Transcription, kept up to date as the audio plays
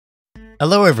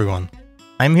Hello everyone,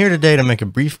 I'm here today to make a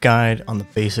brief guide on the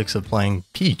basics of playing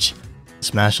Peach,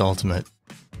 Smash Ultimate.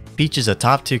 Peach is a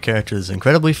top tier character that's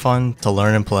incredibly fun to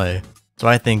learn and play, so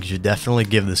I think you should definitely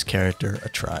give this character a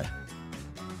try.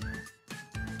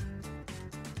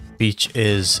 Peach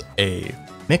is a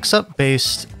mix-up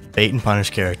based bait and punish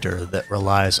character that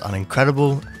relies on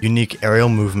incredible, unique aerial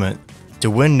movement to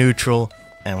win neutral,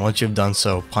 and once you've done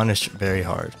so, punish very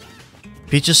hard.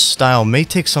 Peach's style may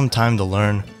take some time to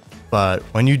learn, but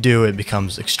when you do, it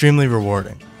becomes extremely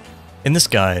rewarding. In this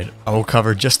guide, I will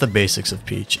cover just the basics of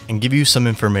Peach and give you some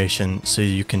information so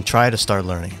you can try to start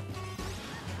learning it.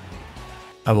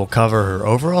 I will cover her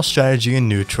overall strategy in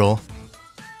neutral,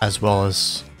 as well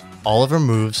as all of her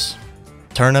moves,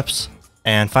 turnips,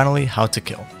 and finally how to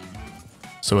kill.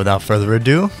 So without further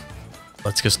ado,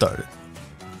 let's get started.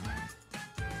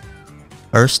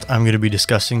 First, I'm going to be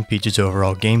discussing Peach's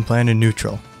overall game plan in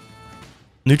neutral.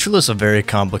 Neutral is a very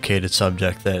complicated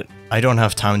subject that I don't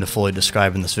have time to fully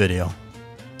describe in this video.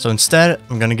 So instead,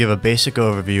 I'm going to give a basic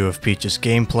overview of Peach's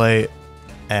gameplay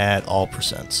at all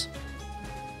percents.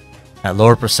 At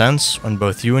lower percents, when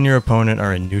both you and your opponent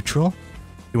are in neutral,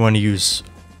 you want to use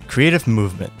creative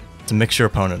movement to mix your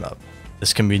opponent up.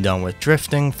 This can be done with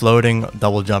drifting, floating,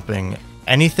 double jumping,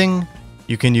 anything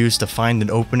you can use to find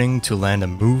an opening to land a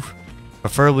move,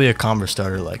 preferably a combo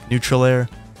starter like neutral air,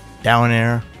 down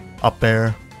air, up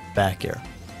air, back air.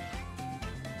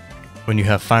 When you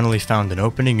have finally found an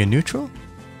opening in neutral,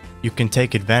 you can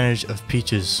take advantage of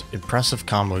Peach's impressive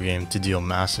combo game to deal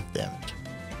massive damage.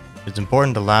 It's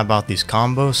important to lab out these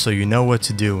combos so you know what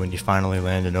to do when you finally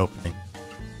land an opening.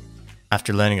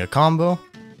 After landing a combo,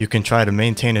 you can try to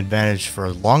maintain advantage for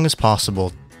as long as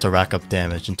possible to rack up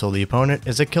damage until the opponent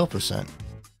is at kill percent.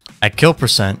 At kill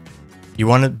percent, you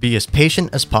want to be as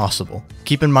patient as possible.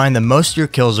 Keep in mind that most of your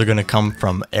kills are going to come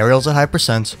from aerials at high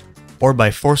percents or by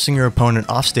forcing your opponent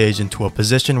off stage into a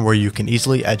position where you can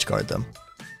easily edgeguard them.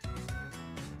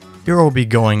 Here we'll be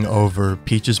going over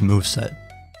Peach's moveset.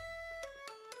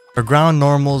 Her ground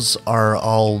normals are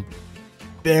all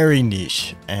very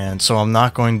niche, and so I'm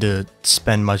not going to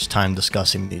spend much time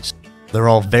discussing these. They're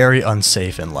all very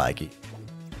unsafe and laggy.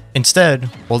 Instead,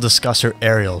 we'll discuss her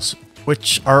aerials,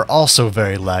 which are also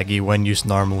very laggy when used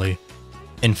normally.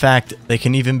 In fact, they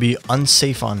can even be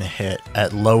unsafe on hit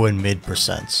at low and mid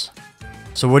percents.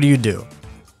 So what do?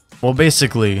 Well,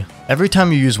 basically, every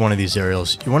time you use one of these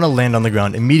aerials, you want to land on the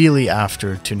ground immediately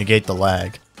after to negate the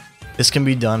lag. This can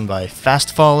be done by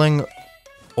fast falling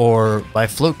or by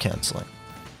float canceling.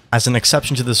 As an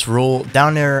exception to this rule,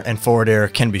 down air and forward air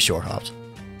can be short hopped.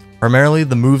 Primarily,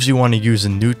 the moves you want to use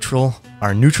in neutral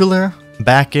are neutral air,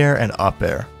 back air, and up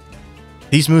air.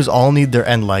 These moves all need their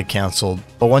end lag cancelled,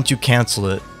 but once you cancel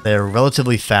it, they are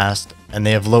relatively fast and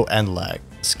they have low end lag,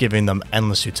 thus giving them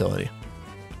endless utility.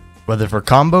 Whether for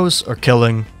combos or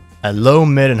killing, at low,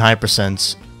 mid, and high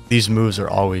percents, these moves are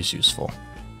always useful.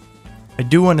 I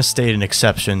do want to state an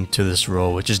exception to this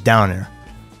rule, which is down air,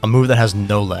 a move that has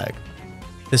no lag.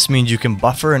 This means you can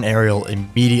buffer an aerial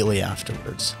immediately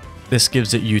afterwards. This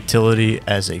gives it utility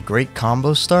as a great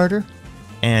combo starter,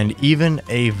 and even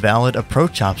a valid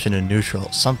approach option in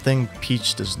neutral, something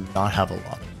Peach does not have a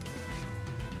lot of.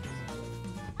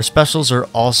 Her specials are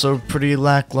also pretty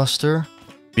lackluster,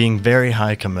 being very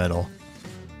high committal.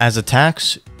 As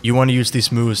attacks, you want to use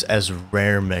these moves as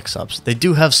rare mix-ups. They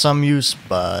do have some use,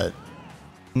 but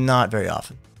not very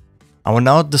often. I will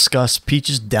now discuss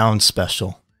Peach's down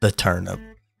special, the turnip.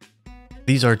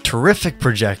 These are terrific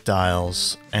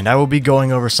projectiles, and I will be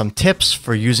going over some tips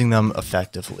for using them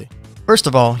effectively. First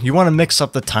of all, you want to mix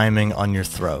up the timing on your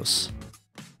throws.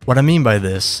 What I mean by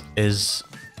this is,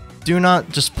 do not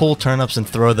just pull turnips and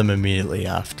throw them immediately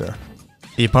after.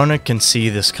 The opponent can see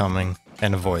this coming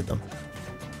and avoid them.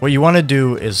 What you want to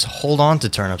do is hold on to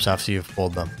turnips after you've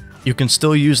pulled them. You can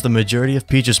still use the majority of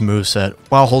Peach's moveset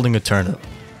while holding a turnip.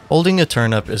 Holding a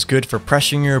turnip is good for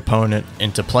pressuring your opponent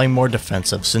into playing more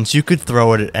defensive since you could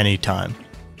throw it at any time.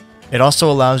 It also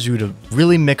allows you to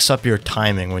really mix up your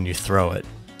timing when you throw it,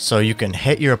 so you can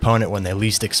hit your opponent when they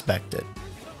least expect it.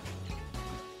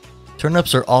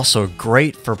 Turnips are also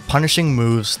great for punishing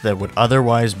moves that would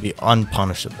otherwise be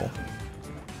unpunishable.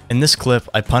 In this clip,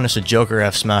 I punish a Joker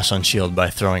F smash on shield by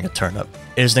throwing a turnip.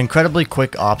 It is an incredibly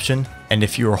quick option, and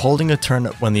if you are holding a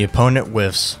turnip when the opponent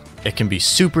whiffs, it can be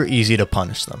super easy to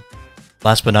punish them.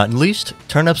 Last but not least,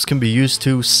 turnips can be used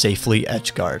to safely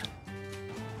edgeguard.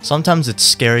 Sometimes it's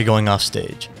scary going off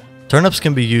stage. Turnips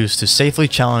can be used to safely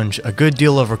challenge a good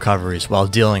deal of recoveries while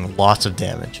dealing lots of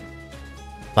damage.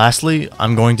 Lastly,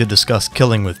 I'm going to discuss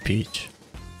killing with Peach.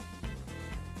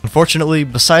 Unfortunately,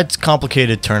 besides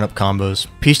complicated turnip combos,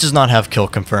 Peach does not have kill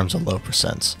confirms at low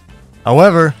percents.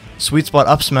 However, sweet spot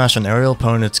up smash on aerial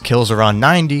opponents kills around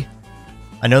 90.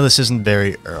 I know this isn't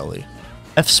very early.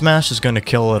 F smash is going to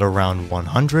kill at around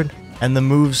 100, and the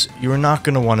moves you're not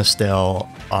going to want to steal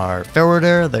are forward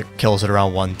air that kills at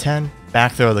around 110,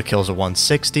 back throw that kills at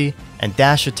 160, and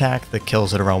dash attack that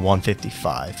kills at around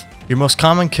 155. Your most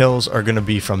common kills are going to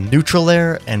be from neutral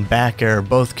air and back air,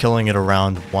 both killing at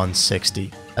around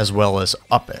 160, as well as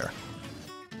up air.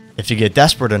 If you get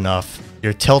desperate enough,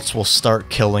 your tilts will start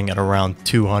killing at around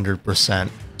 200%.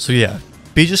 So yeah,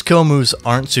 Peach's kill moves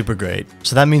aren't super great,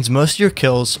 so that means most of your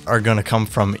kills are going to come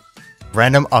from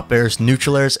random up airs,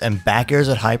 neutral airs, and back airs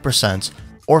at high percents,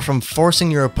 or from forcing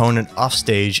your opponent off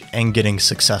stage and getting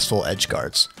successful edge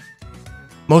guards.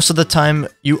 Most of the time,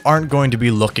 you aren't going to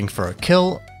be looking for a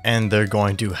kill, and they're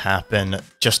going to happen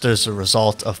just as a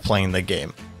result of playing the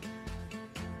game.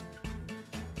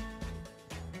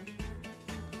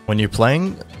 When you're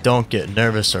playing, don't get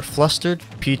nervous or flustered.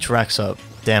 Peach racks up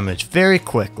damage very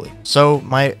quickly, so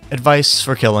my advice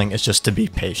for killing is just to be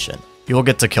patient. You'll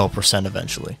get to kill percent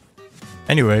eventually.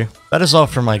 Anyway, that is all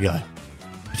for my guide.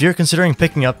 If you're considering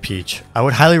picking up Peach, I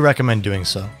would highly recommend doing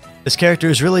so. This character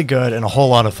is really good and a whole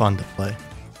lot of fun to play.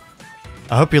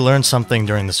 I hope you learned something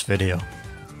during this video.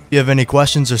 If you have any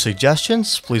questions or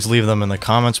suggestions, please leave them in the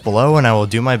comments below and I will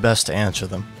do my best to answer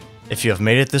them. If you have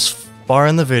made it this far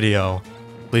in the video,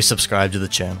 please subscribe to the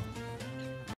channel.